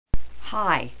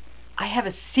Hi, I have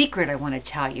a secret I want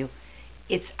to tell you.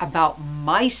 It's about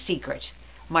my secret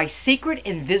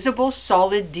invisible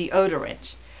solid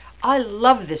deodorant. I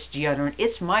love this deodorant.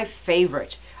 It's my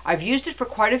favorite. I've used it for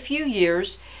quite a few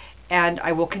years and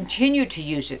I will continue to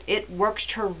use it. It works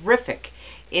terrific.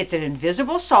 It's an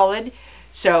invisible solid,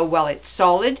 so while it's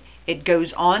solid, it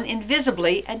goes on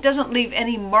invisibly and doesn't leave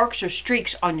any marks or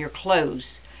streaks on your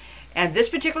clothes. And this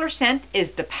particular scent is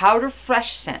the Powder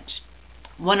Fresh scent.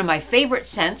 One of my favorite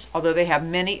scents, although they have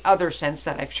many other scents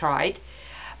that I've tried.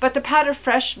 But the Powder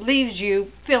Fresh leaves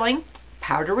you feeling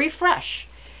powdery fresh.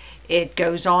 It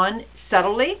goes on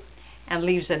subtly and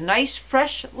leaves a nice,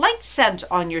 fresh, light scent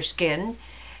on your skin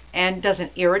and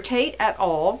doesn't irritate at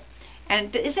all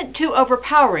and isn't too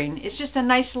overpowering. It's just a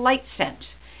nice light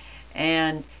scent.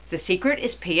 And the secret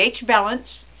is pH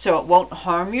balance, so it won't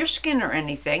harm your skin or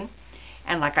anything.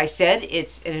 And like I said,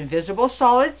 it's an invisible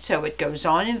solid, so it goes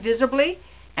on invisibly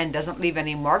and doesn't leave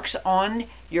any marks on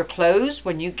your clothes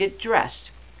when you get dressed.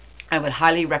 I would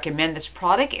highly recommend this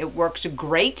product. It works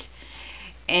great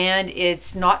and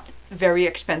it's not very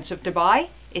expensive to buy.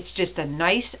 It's just a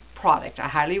nice product. I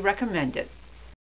highly recommend it.